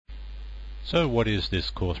So what is this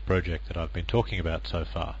course project that I've been talking about so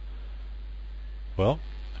far? Well,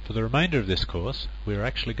 for the remainder of this course, we're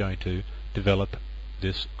actually going to develop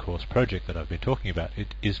this course project that I've been talking about.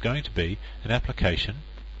 It is going to be an application.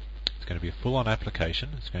 It's going to be a full-on application.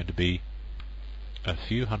 It's going to be a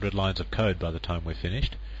few hundred lines of code by the time we're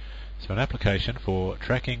finished. So an application for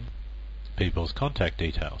tracking people's contact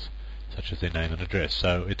details, such as their name and address.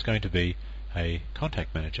 So it's going to be a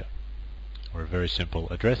contact manager, or a very simple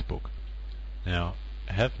address book. Now,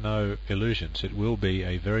 have no illusions, it will be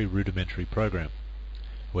a very rudimentary program.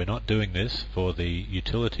 We're not doing this for the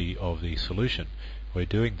utility of the solution. We're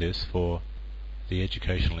doing this for the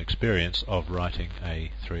educational experience of writing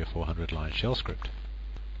a 300 or 400 line shell script.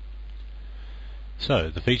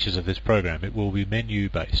 So, the features of this program: it will be menu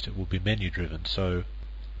based, it will be menu driven. So,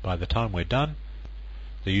 by the time we're done,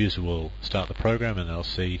 the user will start the program and they'll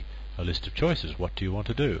see a list of choices. What do you want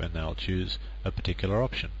to do? And they'll choose a particular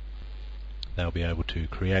option. They'll be able to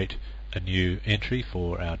create a new entry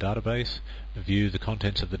for our database, view the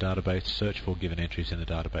contents of the database, search for given entries in the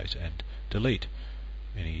database, and delete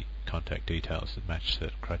any contact details that match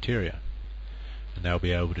certain criteria. And they'll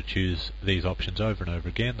be able to choose these options over and over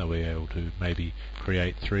again. They'll be able to maybe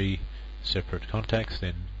create 3 separate contacts,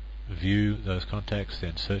 then view those contacts,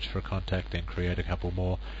 then search for a contact, then create a couple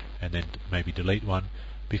more, and then maybe delete one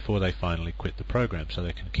before they finally quit the program. So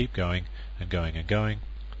they can keep going and going and going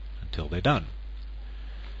until they're done.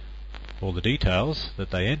 All the details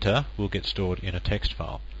that they enter will get stored in a text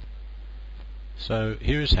file. So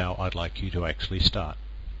here is how I'd like you to actually start.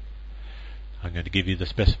 I'm going to give you the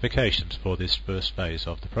specifications for this first phase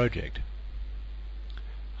of the project.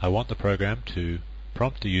 I want the program to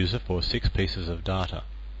prompt the user for 6 pieces of data: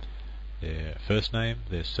 their first name,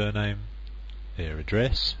 their surname, their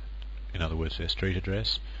address, in other words their street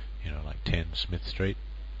address, like 10 Smith Street,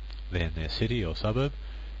 then their city or suburb,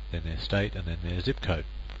 then their state, and then their zip code.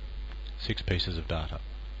 6 pieces of data.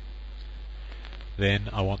 Then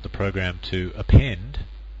I want the program to append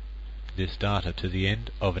this data to the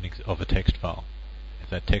end of a text file.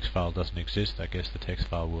 If that text file doesn't exist, I guess the text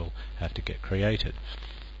file will have to get created.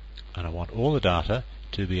 And I want all the data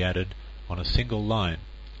to be added on a single line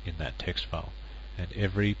in that text file. And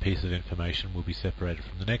every piece of information will be separated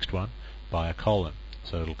from the next one by a colon.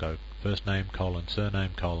 So it'll go first name, colon,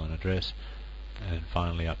 surname, colon, address, and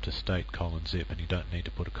finally up to state, colon, zip, and you don't need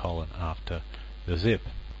to put a colon after the zip.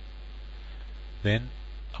 Then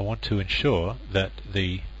I want to ensure that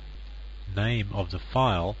the name of the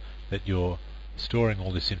file that you're storing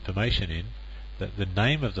all this information in, that the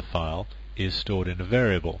name of the file is stored in a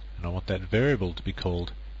variable, and I want that variable to be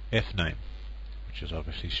called fname, which is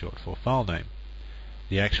obviously short for file name.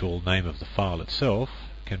 The actual name of the file itself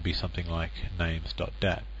can be something like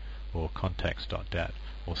names.dat or contacts.dat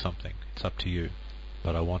or something. It's up to you.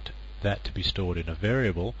 But I want that to be stored in a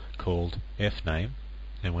variable called fname,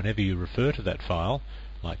 and whenever you refer to that file,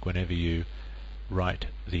 like whenever you write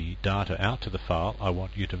the data out to the file, I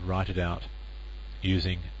want you to write it out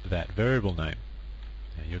using that variable name.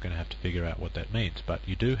 Now, you're going to have to figure out what that means, but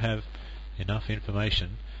you do have enough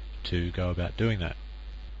information to go about doing that.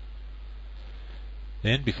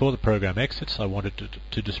 Then, before the program exits, I wanted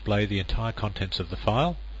to display the entire contents of the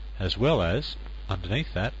file, as well as,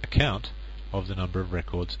 underneath that, a count of the number of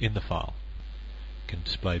records in the file. It can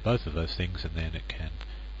display both of those things, and then it can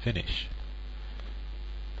finish.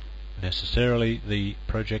 Necessarily, the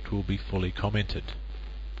project will be fully commented.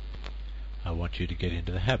 I want you to get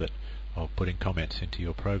into the habit of putting comments into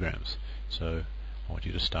your programs, so I want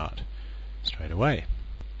you to start straight away.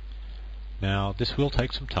 Now, this will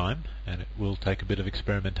take some time, and it will take a bit of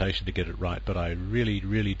experimentation to get it right, but I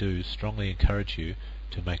really do strongly encourage you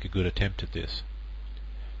to make a good attempt at this.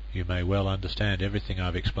 You may well understand everything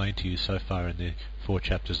I've explained to you so far in the 4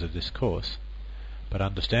 chapters of this course, but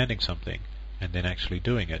understanding something and then actually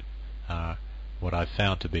doing it are what I've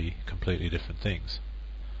found to be completely different things.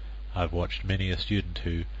 I've watched many a student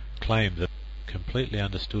who claim that completely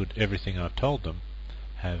understood everything I've told them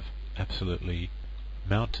have absolutely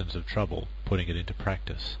mountains of trouble putting it into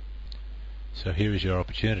practice. So here is your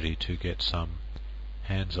opportunity to get some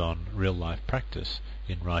hands-on real-life practice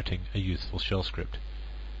in writing a useful shell script.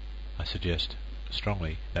 I suggest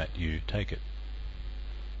strongly that you take it.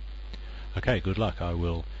 Okay, good luck. I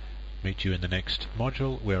will meet you in the next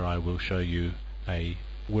module, where I will show you a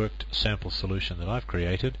worked sample solution that I've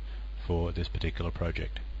created for this particular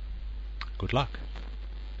project. Good luck.